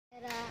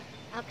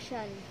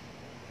action.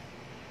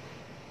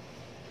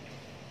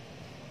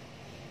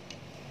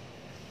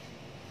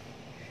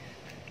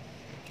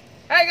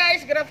 Hi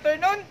guys, good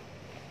afternoon.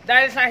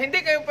 Dahil sa hindi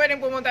kayo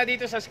pwedeng pumunta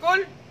dito sa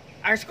school,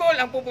 ang school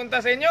ang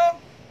pupunta sa inyo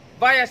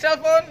via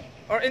cellphone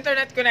or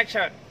internet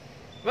connection.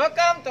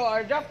 Welcome to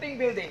our drafting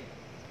building.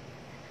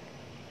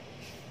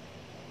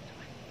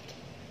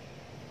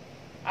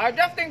 Our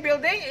drafting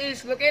building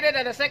is located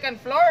at the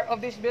second floor of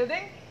this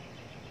building.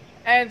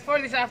 And for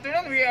this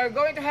afternoon, we are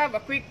going to have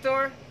a quick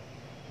tour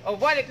of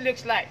what it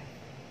looks like.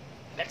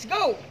 Let's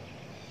go!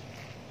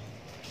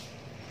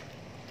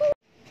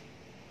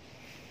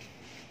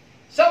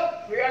 So,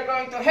 we are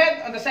going to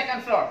head on the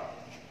second floor.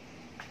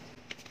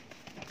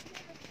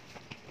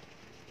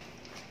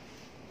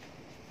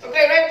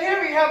 Okay, right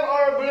here we have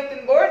our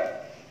bulletin board.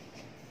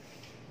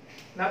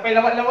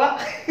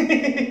 Napailawa-lawa.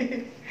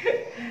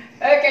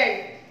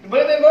 Okay, the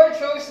bulletin board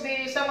shows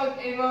some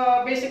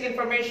basic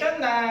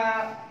information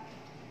na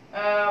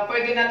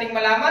pwede nating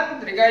malaman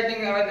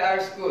regarding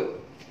our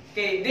school.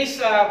 Okay, this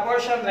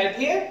portion right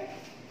here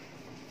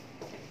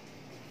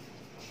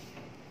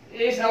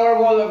is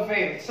our wall of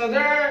fame. So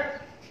there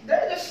are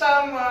just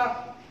some,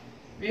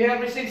 we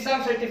have received some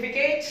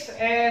certificates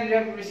and we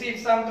have received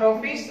some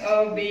trophies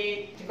of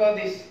the,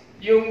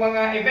 yung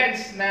mga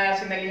events na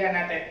sinalihan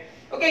natin.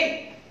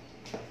 Okay,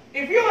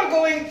 if you are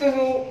going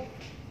to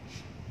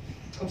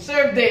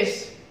observe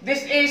this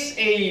is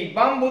a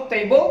bamboo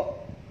table.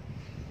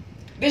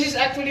 This is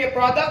actually a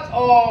product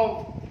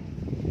of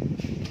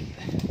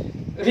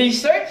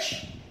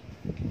research.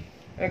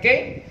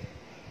 Okay?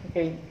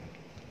 Okay.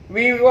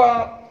 We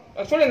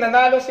actually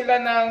nanalo sila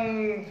ng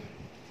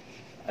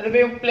ano ba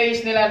yung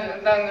place nila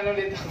ng ano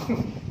dito.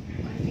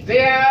 They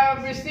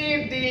have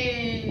received the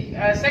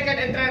Second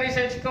Intra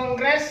Research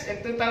Congress in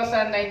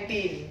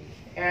 2019.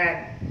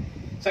 Yan.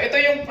 So ito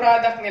yung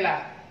product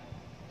nila.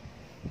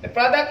 The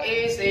product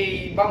is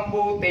a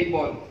bamboo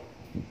table.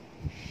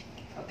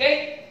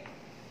 Okay?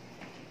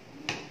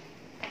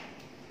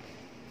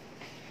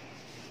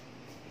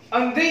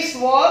 On this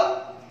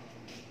wall,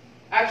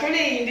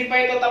 actually, hindi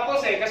pa ito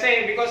tapos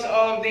kasi because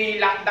of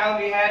the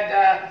lockdown we had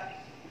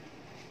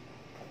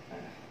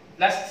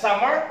last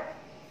summer.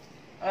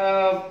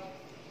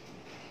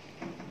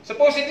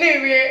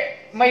 Supposedly,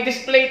 may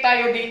display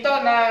tayo dito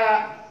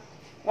na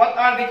what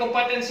are the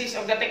competencies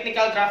of the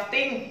technical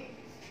drafting.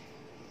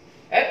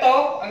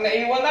 Ito, ang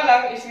naiwan na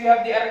lang is we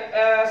have the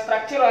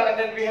structural and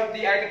then we have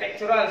the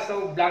architectural.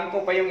 So,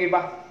 blanco pa yung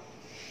iba.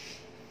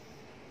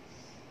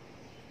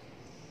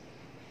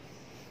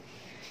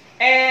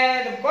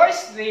 And of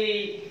course,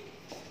 the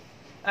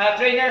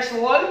trainer's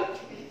wall.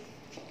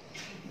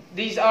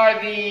 These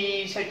are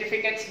the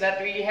certificates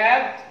that we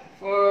have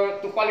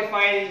to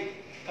qualify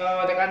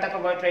the conduct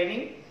of our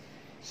training.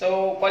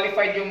 So,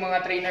 qualified yung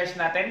mga trainers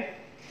natin.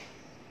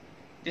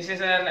 This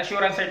is an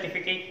assurance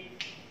certificate.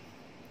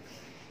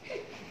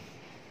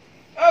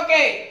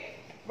 Okay,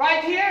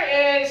 right here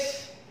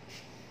is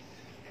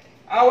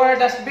our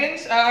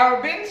dustbins,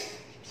 our bins.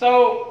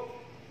 So,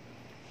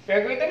 we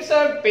are going to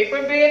observe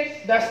paper bin,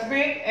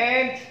 dustbin,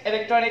 and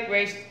electronic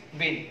waste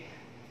bin.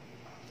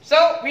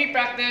 So, we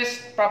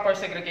practice proper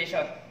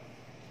segregation.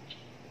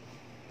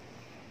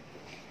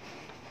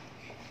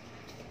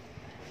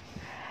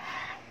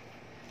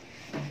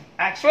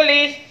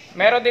 Actually,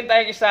 meron din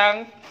tayong isang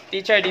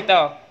teacher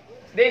dito.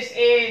 This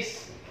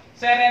is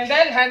Sir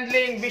Rendel,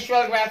 handling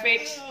visual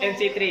graphics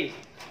NC3.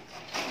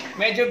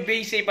 Medyo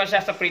busy pa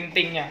siya sa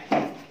printing niya.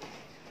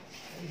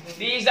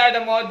 These are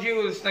the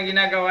modules na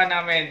ginagawa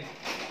namin.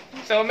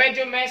 So,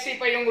 medyo messy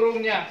pa yung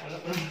room niya.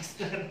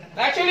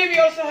 Actually, we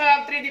also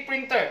have 3D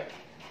printer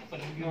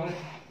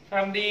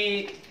from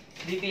the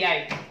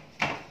DTI.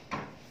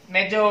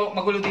 Medyo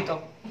magulo dito.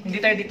 Hindi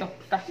tayo dito.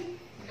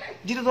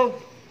 Dito to.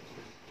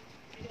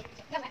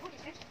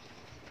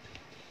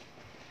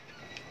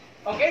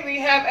 Okay, we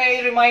have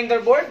a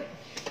reminder board.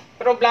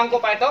 Pero blanco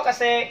pa ito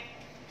kasi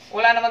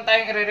wala naman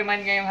tayong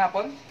i-remind ngayong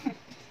hapon.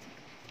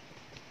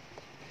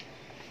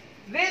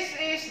 This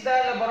is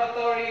the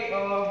laboratory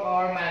of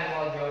our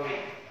manual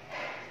drawing.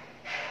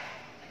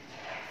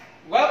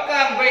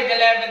 Welcome grade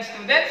 11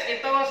 students.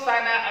 Ito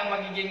sana ang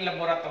magiging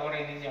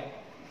laboratory ninyo.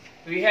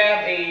 We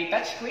have a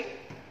touchscreen.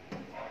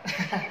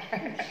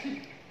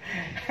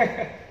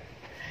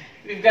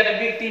 We've got a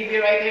big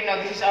TV right here. Now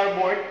this is our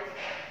board.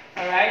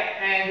 Alright,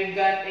 and we've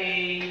got a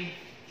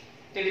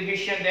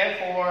television there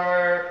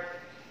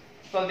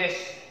for this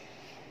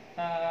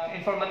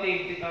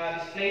informative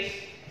displays.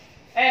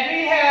 And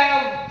we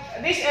have,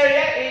 this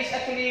area is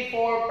actually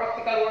for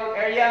practical work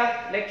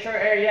area, lecture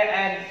area,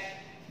 and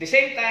the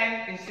same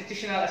time,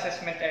 institutional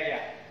assessment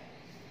area.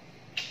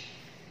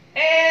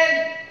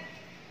 And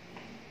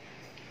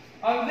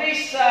on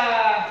this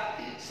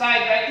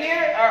side right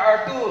here are our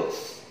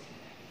tools.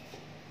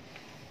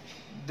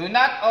 Do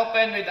not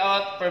open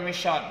without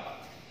permission.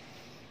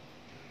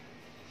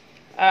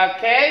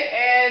 Okay,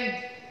 and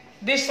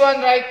this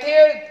one right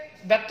here,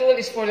 the tool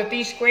is for the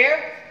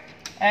T-square.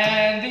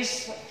 And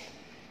these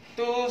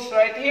tools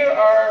right here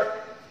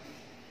are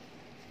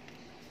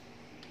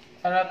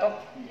Ano to?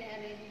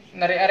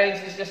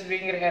 Na-rearrange. This is just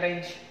being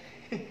rearranged.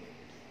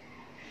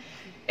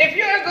 If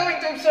you are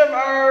going to observe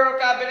our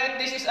cabinet,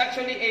 this is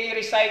actually a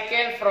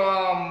recycle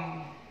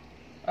from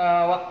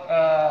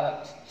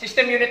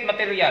system unit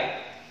material.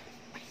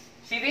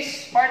 See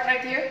this part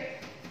right here?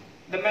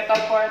 The metal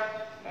part,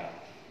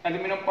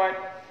 aluminum part.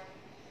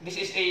 This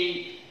is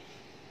a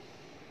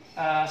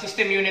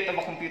system unit of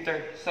a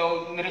computer.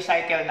 So,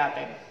 ni-recycle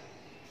natin.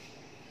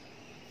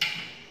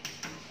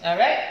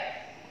 Alright?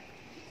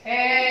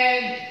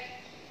 And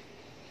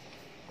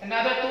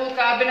another tool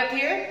cabinet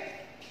here.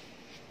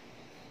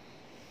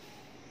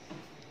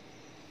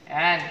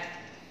 And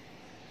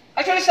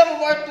actually, some of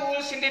our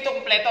tools, hindi ito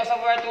kompleto.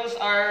 Some of our tools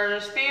are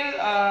still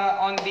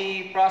on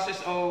the process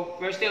of,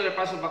 we're still in the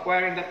process of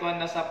acquiring that one.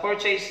 Nasa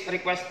purchase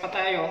request pa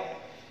tayo.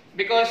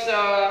 Because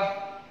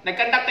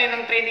nag-conduct tayo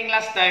ng training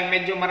last time,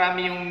 medyo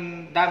marami yung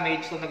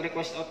damage. So,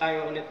 nag-request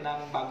tayo ulit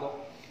ng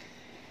bago.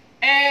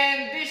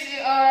 And these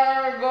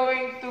are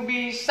going to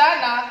be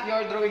sana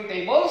your drawing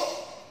tables.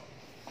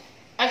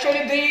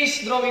 Actually,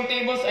 these drawing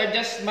tables are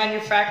just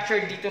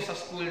manufactured dito sa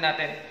school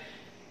natin.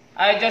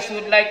 I just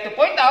would like to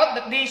point out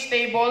that these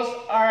tables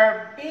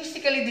are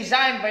basically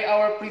designed by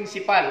our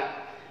principal.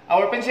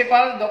 Our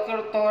principal,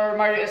 Dr.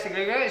 Mario S.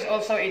 Gregorio, is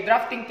also a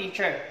drafting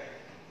teacher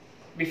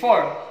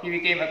before he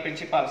became a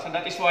principal. So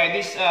that is why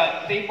this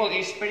table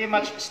is pretty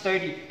much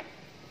sturdy.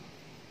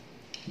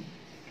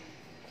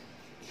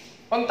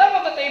 On top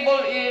of the table,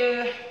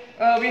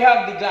 we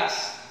have the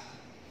glass.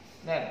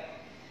 Then,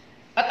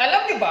 at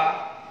alam niyo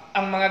ba,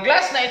 ang mga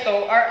glass na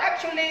ito are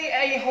actually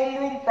a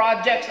homeroom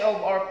projects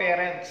of our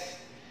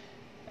parents.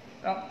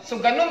 So,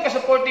 ganun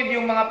ka-supportive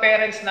yung mga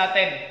parents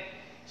natin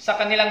sa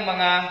kanilang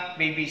mga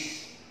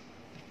babies.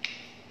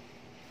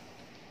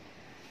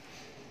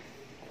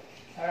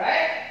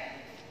 Alright?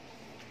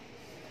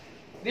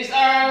 These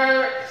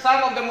are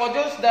some of the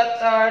modules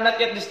that are not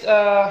yet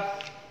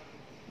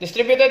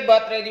distributed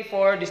but ready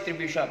for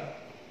distribution.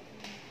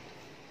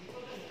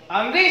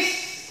 On this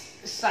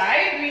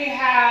side, we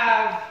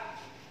have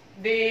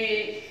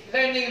the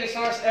learning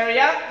resource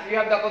area. We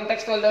have the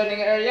contextual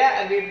learning area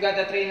and we've got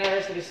the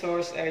trainer's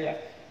resource area.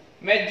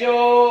 Medyo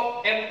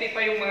empty pa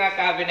yung mga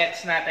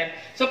cabinets natin.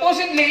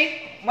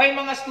 Supposedly, may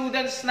mga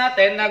students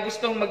natin na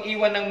gustong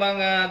mag-iwan ng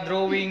mga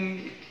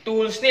drawing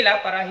tools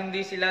nila para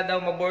hindi sila daw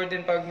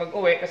maburden pag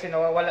mag-uwi kasi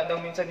nawawala daw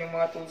minsan yung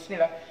mga tools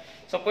nila.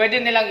 So, pwede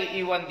nilang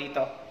iiwan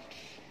dito.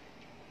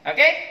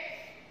 Okay?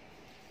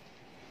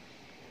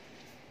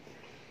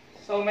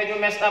 So, medyo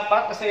messed up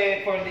pa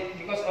kasi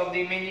because of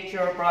the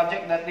miniature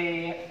project that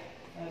they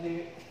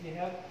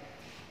have.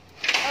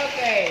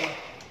 Okay.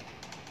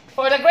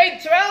 For the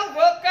grade 12,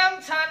 welcome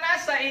sana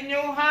sa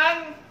inyong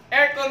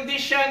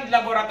air-conditioned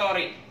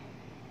laboratory.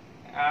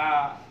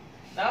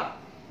 No?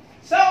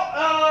 So,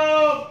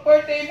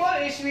 per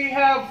table is we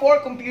have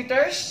 4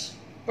 computers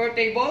per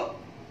table.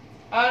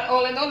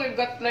 All in all, we've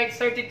got like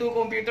 32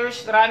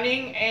 computers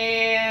running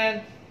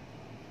and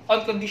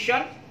on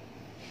condition.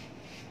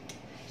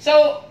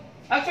 So,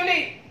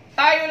 actually,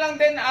 tayo lang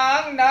din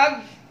ang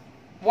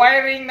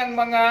nag-wiring ng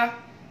mga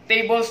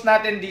tables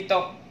natin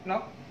dito,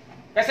 no?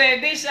 Kasi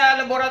this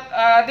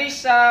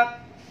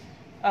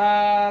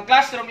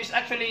classroom is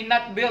actually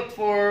not built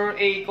for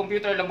a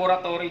computer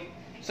laboratory.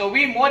 So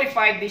we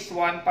modified this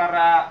one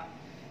para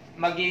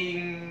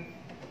maging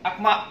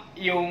akma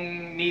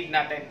yung need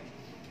natin.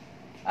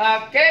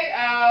 Okay,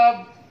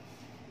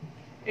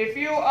 if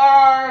you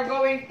are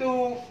going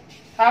to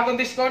have on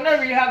this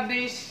corner, we have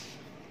this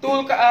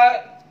tool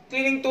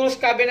cleaning tools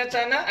cabinet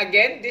sana.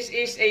 Again, this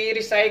is a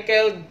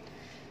recycled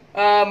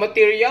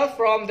material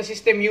from the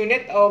system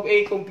unit of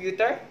a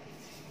computer.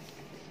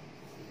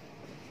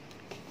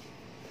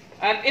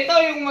 At ito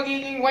yung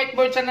magiging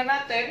whiteboard sana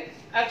natin.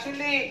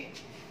 Actually,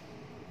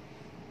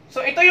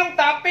 so ito yung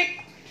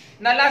topic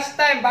na last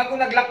time bago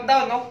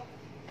nag-lockdown, no?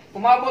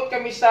 Umabot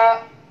kami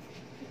sa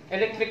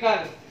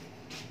electrical.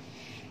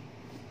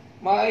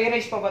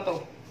 Ma-erase pa ba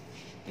to?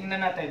 Tingnan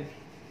natin.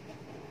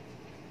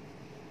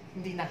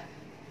 Hindi na.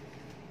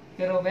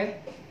 Pero Ben?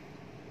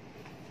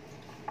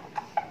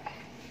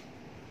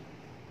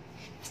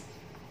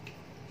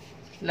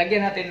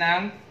 Lagyan natin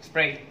ng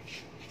spray.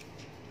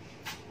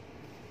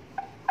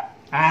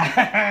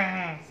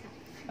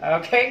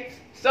 Okay?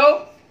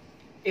 So,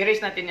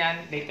 erase natin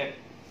yan later.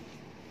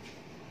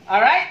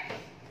 Alright?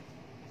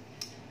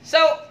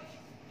 So,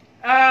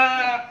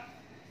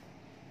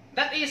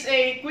 that is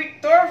a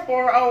quick tour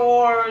for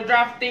our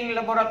drafting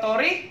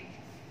laboratory.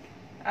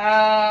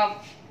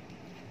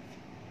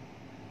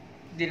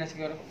 Di na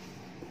siguro.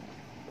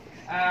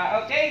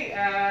 Okay,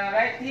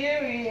 right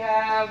here we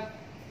have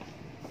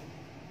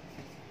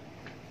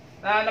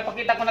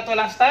napakita ko na to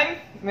last time.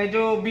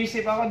 Medyo busy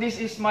pa ako. This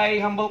is my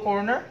humble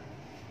corner.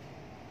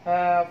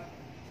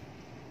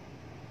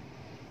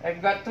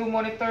 I've got 2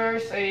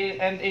 monitors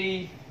and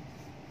a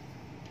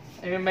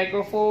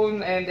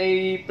microphone and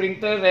a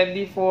printer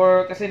ready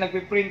for, kasi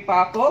nagpiprint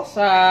pa ako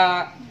sa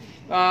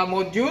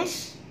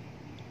modules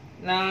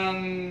ng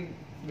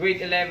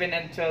grade 11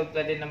 and 12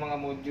 na din ng mga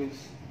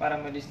modules para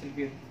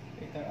ma-distribute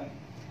later on.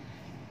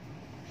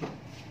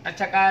 At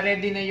saka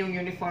ready na yung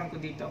uniform ko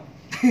dito.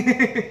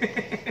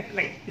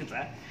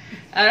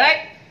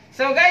 Alright.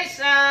 So guys,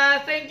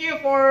 thank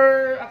you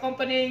for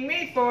accompanying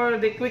me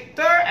for the quick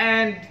tour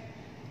and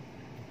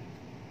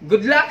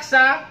good luck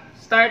sa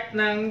start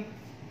ng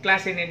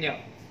klase ninyo.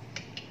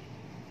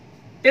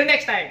 Till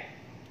next time!